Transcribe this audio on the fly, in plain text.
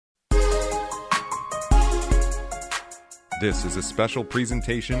This is a special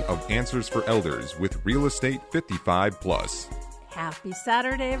presentation of Answers for Elders with Real Estate 55 Plus. Happy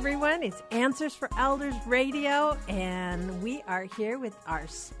Saturday, everyone. It's Answers for Elders Radio, and we are here with our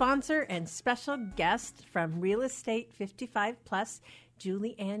sponsor and special guest from Real Estate 55 Plus,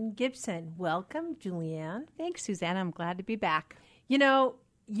 Julianne Gibson. Welcome, Julianne. Thanks, Susanna. I'm glad to be back. You know,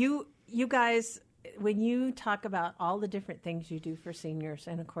 you guys, when you talk about all the different things you do for seniors,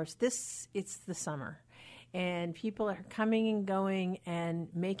 and of course, it's the summer, and people are coming and going and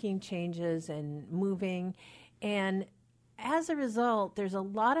making changes and moving, and as a result, there's a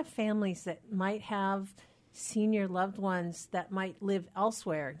lot of families that might have senior loved ones that might live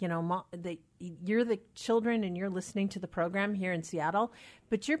elsewhere. You know, you're the children and you're listening to the program here in Seattle,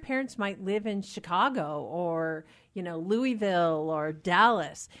 but your parents might live in Chicago or, you know, Louisville or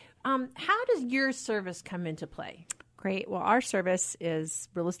Dallas. How does your service come into play? Great. Well, our service is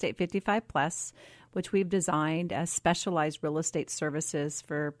Real Estate 55 Plus, which we've designed as specialized real estate services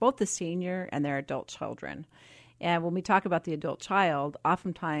for both the senior and their adult children. And when we talk about the adult child,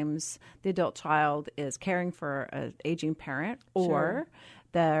 oftentimes the adult child is caring for an aging parent, or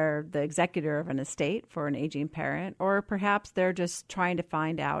they're the executor of an estate for an aging parent, or perhaps they're just trying to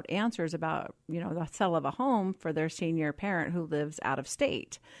find out answers about, you know, the sale of a home for their senior parent who lives out of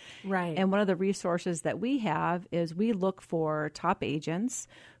state. Right. And one of the resources that we have is we look for top agents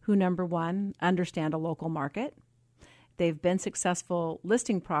who, number one, understand a local market. They've been successful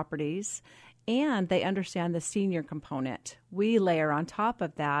listing properties, and they understand the senior component. We layer on top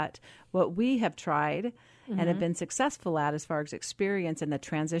of that what we have tried and have been successful at as far as experience in the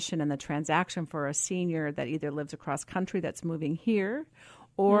transition and the transaction for a senior that either lives across country that's moving here,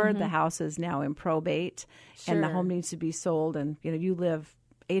 or the house is now in probate and the home needs to be sold, and you live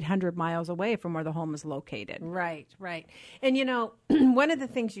 800 miles away from where the home is located. Right. And one of the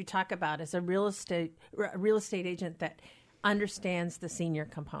things you talk about is a real estate agent that understands the senior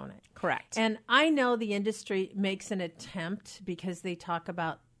component. Correct. And I know the industry makes an attempt because they talk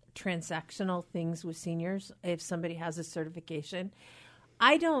about transactional things with seniors if somebody has a certification.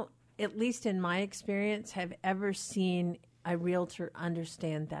 I don't, at least in my experience, have ever seen a realtor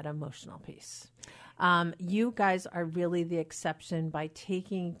understand that emotional piece. You guys are really the exception by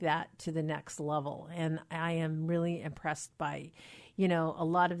taking that to the next level. And I am really impressed by a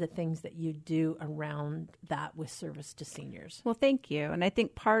lot of the things that you do around that with service to seniors. Well, thank you. And I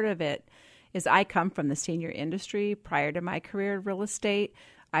think part of it is I come from the senior industry. Prior to my career in real estate,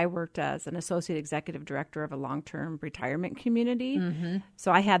 I worked as an associate executive director of a long-term retirement community.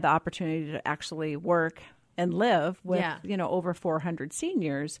 So I had the opportunity to actually work and live with, over 400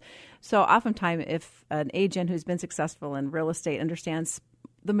 seniors. So oftentimes if an agent who's been successful in real estate understands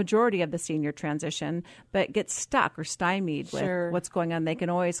the majority of the senior transition, but gets stuck or stymied with what's going on, they can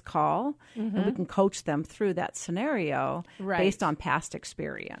always call and we can coach them through that scenario based on past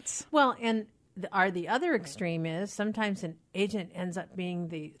experience. Well, and the other extreme is sometimes an agent ends up being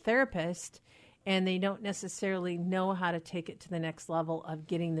the therapist and they don't necessarily know how to take it to the next level of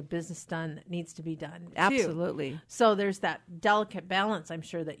getting the business done that needs to be done. Absolutely. Too. So there's that delicate balance, I'm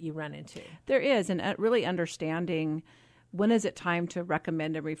sure, that you run into. There is, and really understanding when is it time to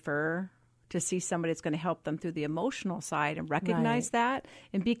recommend and refer to see somebody that's going to help them through the emotional side and recognize that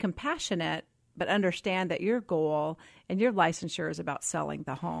and be compassionate, but understand that your goal and your licensure is about selling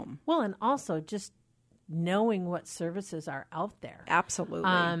the home. Well, and also just knowing what services are out there. Absolutely.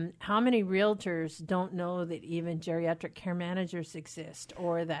 How many realtors don't know that even geriatric care managers exist,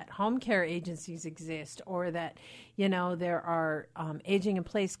 or that home care agencies exist, or that, there are aging in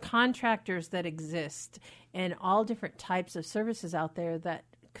place contractors that exist, and all different types of services out there that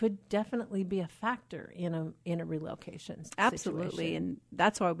could definitely be a factor in a relocation Absolutely. situation. And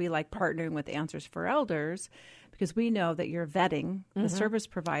that's why we like partnering with Answers for Elders, because we know that you're vetting the service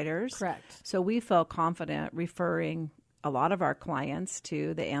providers. Correct. So we feel confident referring a lot of our clients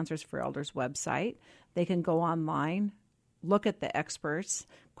to the Answers for Elders website. They can go online, look at the experts,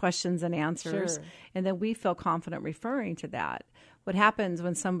 questions and answers, and then we feel confident referring to that. What happens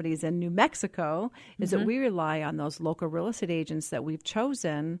when somebody's in New Mexico is that we rely on those local real estate agents that we've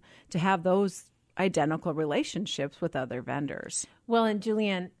chosen to have those identical relationships with other vendors. Well, and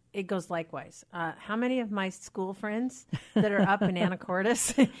Julianne, it goes likewise. How many of my school friends that are up in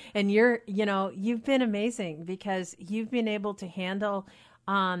Anacortes, and you've been amazing because you've been able to handle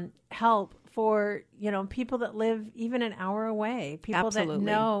help for, people that live even an hour away, people Absolutely. that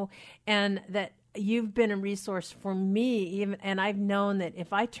know, and that you've been a resource for me, and I've known that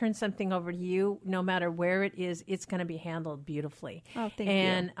if I turn something over to you, no matter where it is, it's going to be handled beautifully. Oh, thank you.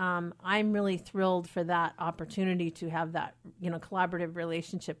 And I'm really thrilled for that opportunity to have that, collaborative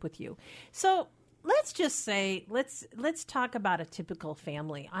relationship with you. So let's just say, let's talk about a typical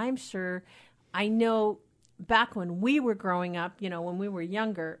family. I know back when we were growing up, when we were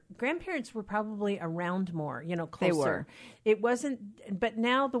younger, grandparents were probably around more, closer. They were. It wasn't, but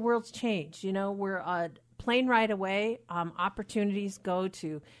now the world's changed. We're a plane ride away. Opportunities go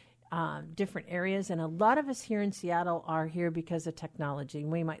to different areas, and a lot of us here in Seattle are here because of technology.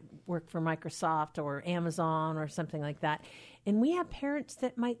 We might work for Microsoft or Amazon or something like that, and we have parents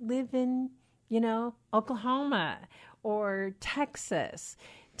that might live in, Oklahoma or Texas.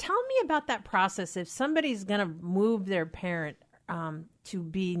 Tell me about that process. If somebody's going to move their parent to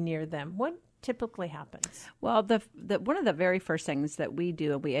be near them, what typically happens? Well, the one of the very first things that we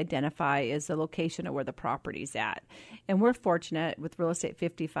do and we identify is the location of where the property's at. And we're fortunate with Real Estate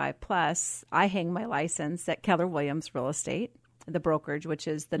 55 Plus. I hang my license at Keller Williams Real Estate, the brokerage, which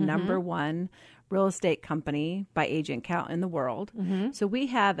is the number one real estate company by agent count in the world. So we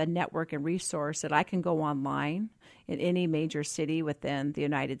have a network and resource that I can go online in any major city within the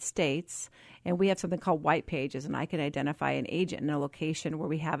United States. And we have something called white pages, and I can identify an agent in a location where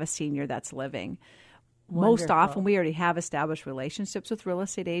we have a senior that's living. Wonderful. Most often, we already have established relationships with real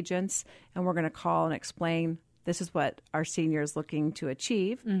estate agents, and we're going to call and explain this is what our senior is looking to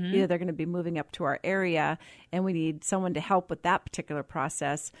achieve. Either they're going to be moving up to our area, and we need someone to help with that particular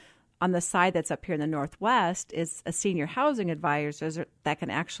process. On the side that's up here in the Northwest is a senior housing advisor that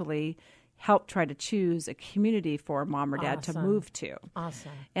can actually help try to choose a community for mom or dad to move to.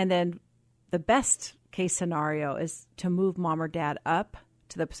 Awesome. And then the best case scenario is to move mom or dad up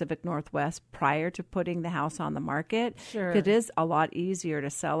to the Pacific Northwest prior to putting the house on the market. Sure. It is a lot easier to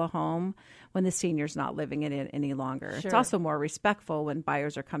sell a home when the senior's not living in it any longer. Sure. It's also more respectful when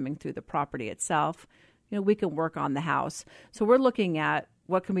buyers are coming through the property itself. We can work on the house. So we're looking at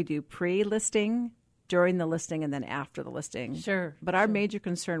what can we do pre-listing, during the listing, and then after the listing. Sure. But our major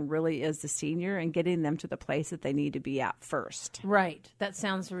concern really is the senior and getting them to the place that they need to be at first. Right. That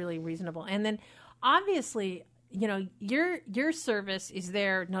sounds really reasonable. And then obviously, your service is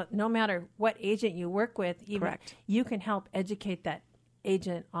there no matter what agent you work with. Even Correct. You can help educate that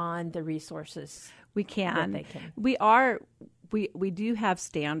agent on the resources. We can. That they can. We do have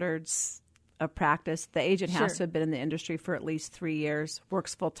standards of practice. The agent has Sure. to have been in the industry for at least 3 years,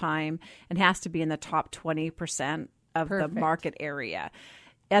 works full time, and has to be in the top 20% of Perfect. the market area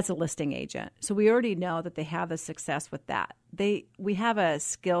as a listing agent. So we already know that they have a success with that. We have a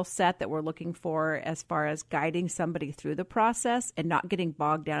skill set that we're looking for as far as guiding somebody through the process and not getting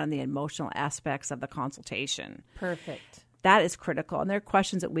bogged down in the emotional aspects of the consultation. Perfect. That is critical. And there are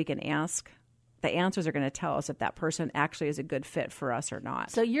questions that we can ask. The answers are going to tell us if that person actually is a good fit for us or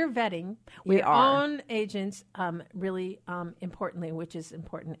not. So you're vetting We your are. own agents really importantly, which is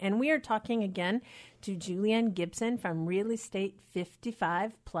important. And we are talking again to Julianne Gibson from Real Estate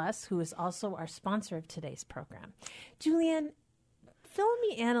 55 Plus, who is also our sponsor of today's program. Julianne, fill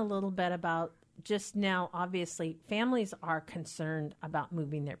me in a little bit about just now, obviously, families are concerned about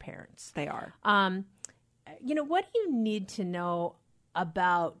moving their parents. They are. What do you need to know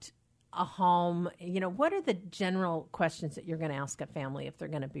about a home? What are the general questions that you're going to ask a family if they're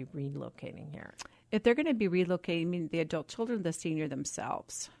going to be relocating here? If they're going to be relocating, I mean the adult children or the senior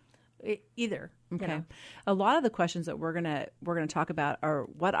themselves? Either. Okay. A lot of the questions that we're gonna talk about are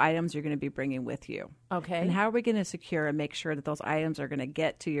what items you're going to be bringing with you. Okay. And how are we going to secure and make sure that those items are going to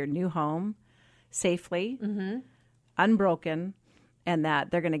get to your new home safely, unbroken, and that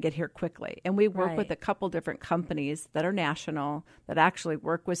they're going to get here quickly. And we work with a couple different companies that are national that actually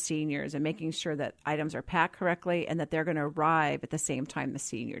work with seniors and making sure that items are packed correctly and that they're going to arrive at the same time the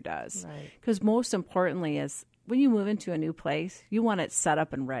senior does. Right. Because most importantly is when you move into a new place, you want it set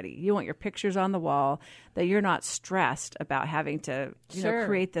up and ready. You want your pictures on the wall, that you're not stressed about having to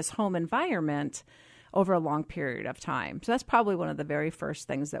create this home environment over a long period of time. So that's probably one of the very first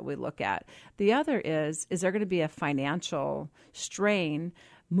things that we look at. The other is there going to be a financial strain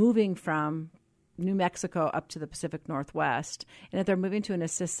moving from New Mexico up to the Pacific Northwest? And if they're moving to an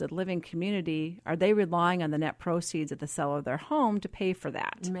assisted living community, are they relying on the net proceeds of the sale of their home to pay for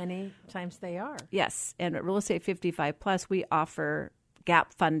that? Many times they are. Yes. And at Real Estate 55 Plus, we offer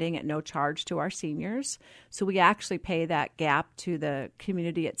gap funding at no charge to our seniors. So we actually pay that gap to the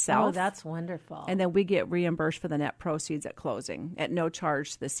community itself. Oh, that's wonderful. And then we get reimbursed for the net proceeds at closing at no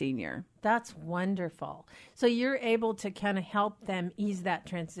charge to the senior. That's wonderful. So you're able to kind of help them ease that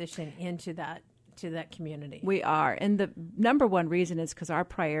transition into that community. We are. And the number one reason is because our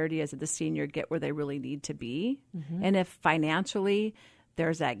priority is that the senior get where they really need to be. And if financially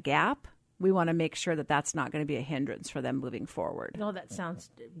there's that gap, we want to make sure that that's not going to be a hindrance for them moving forward. No, that sounds,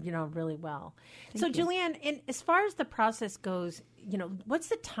 really well. So, Julianne, as far as the process goes, what's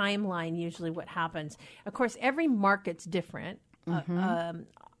the timeline usually what happens? Of course, every market's different. I'm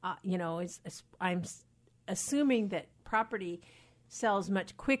assuming that property sells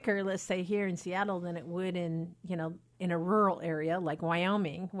much quicker, let's say here in Seattle, than it would in a rural area like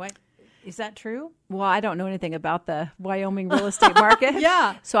Wyoming. What is that true? Well, I don't know anything about the Wyoming real estate market.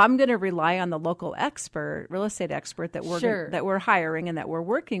 Yeah. So I'm going to rely on the local real estate expert that we're hiring and that we're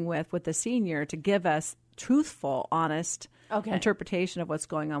working with the senior to give us truthful, honest interpretation of what's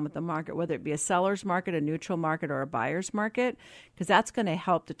going on with the market, whether it be a seller's market, a neutral market, or a buyer's market, because that's going to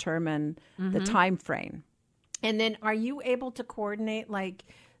help determine the time frame. And then are you able to coordinate like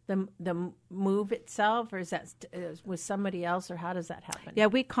the move itself, or is that with somebody else, or how does that happen? Yeah,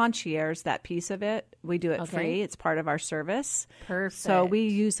 we concierge that piece of it. We do it free. It's part of our service. Perfect. So we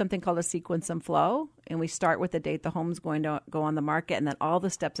use something called a sequence and flow, and we start with the date the home's going to go on the market and then all the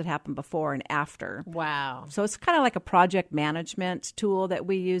steps that happen before and after. Wow. So it's kind of like a project management tool that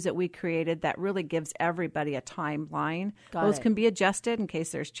we use, that we created, that really gives everybody a timeline. Those can be adjusted in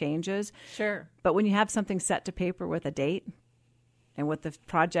case there's changes. Sure. But when you have something set to paper with a date and what the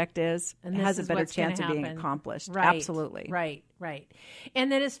project is, it has a better chance of being accomplished. Right. Absolutely. Right.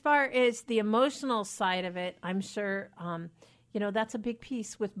 And then as far as the emotional side of it, I'm sure, that's a big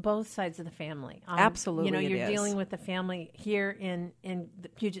piece with both sides of the family. Absolutely. You're dealing with the family here in the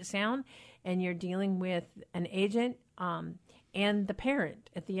Puget Sound, and you're dealing with an agent and the parent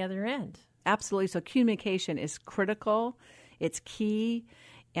at the other end. Absolutely. So communication is critical. It's key.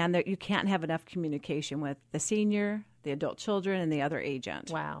 And you can't have enough communication with the senior, the adult children, and the other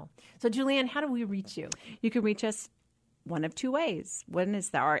agent. Wow. So, Julianne, how do we reach you? You can reach us one of two ways. One is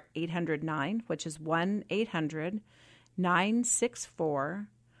our 800-9, which is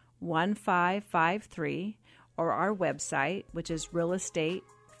 1-800-964-1553, or our website, which is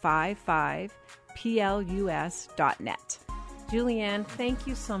realestate55plus.net. Julianne, thank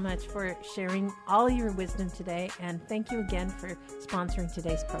you so much for sharing all your wisdom today, and thank you again for sponsoring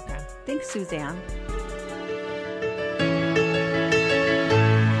today's program. Thanks, Suzanne.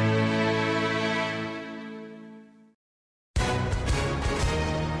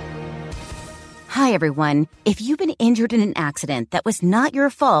 Hi, everyone. If you've been injured in an accident that was not your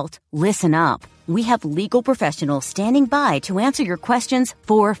fault, listen up. We have legal professionals standing by to answer your questions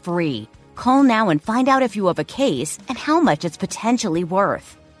for free. Call now and find out if you have a case and how much it's potentially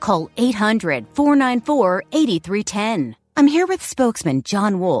worth. Call 800-494-8310. I'm here with spokesman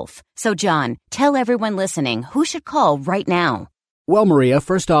John Wolf. So, John, tell everyone listening who should call right now. Well, Maria,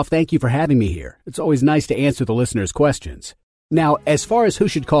 first off, thank you for having me here. It's always nice to answer the listeners' questions. Now, as far as who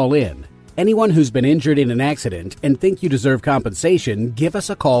should call in, anyone who's been injured in an accident and think you deserve compensation, give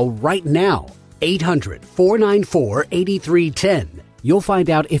us a call right now. 800-494-8310. You'll find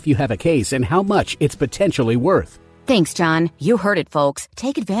out if you have a case and how much it's potentially worth. Thanks, John. You heard it, folks.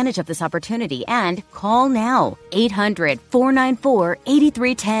 Take advantage of this opportunity and call now.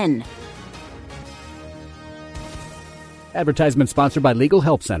 800-494-8310. Advertisement sponsored by Legal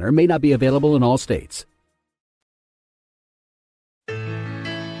Help Center. May not be available in all states.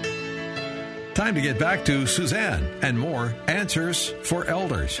 Time to get back to Suzanne and more Answers for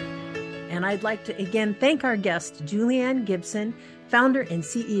Elders. And I'd like to again thank our guest, Julianne Gibson, founder and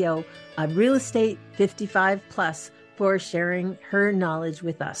CEO of Real Estate 55 Plus, for sharing her knowledge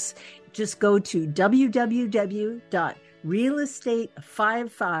with us. Just go to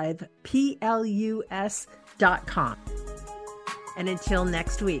www.realestate55plus.com. And until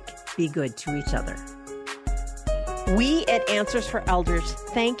next week, be good to each other. We at Answers for Elders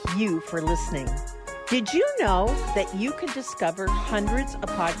thank you for listening. Did you know that you can discover hundreds of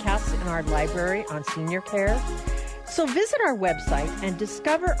podcasts in our library on senior care? So visit our website and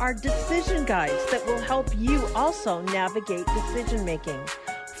discover our decision guides that will help you also navigate decision making.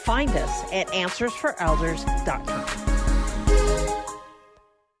 Find us at answersforelders.com.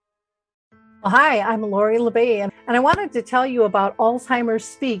 Hi, I'm Lori LeBay, and I wanted to tell you about Alzheimer's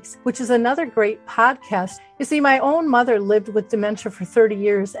Speaks, which is another great podcast. You see, my own mother lived with dementia for 30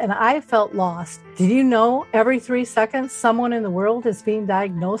 years, and I felt lost. Did you know every 3 seconds someone in the world is being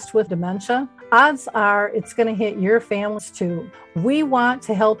diagnosed with dementia? Odds are it's going to hit your families too. We want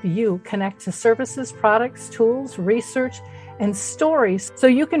to help you connect to services, products, tools, research, and stories so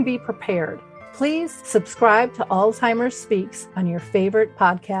you can be prepared. Please subscribe to Alzheimer's Speaks on your favorite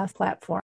podcast platform.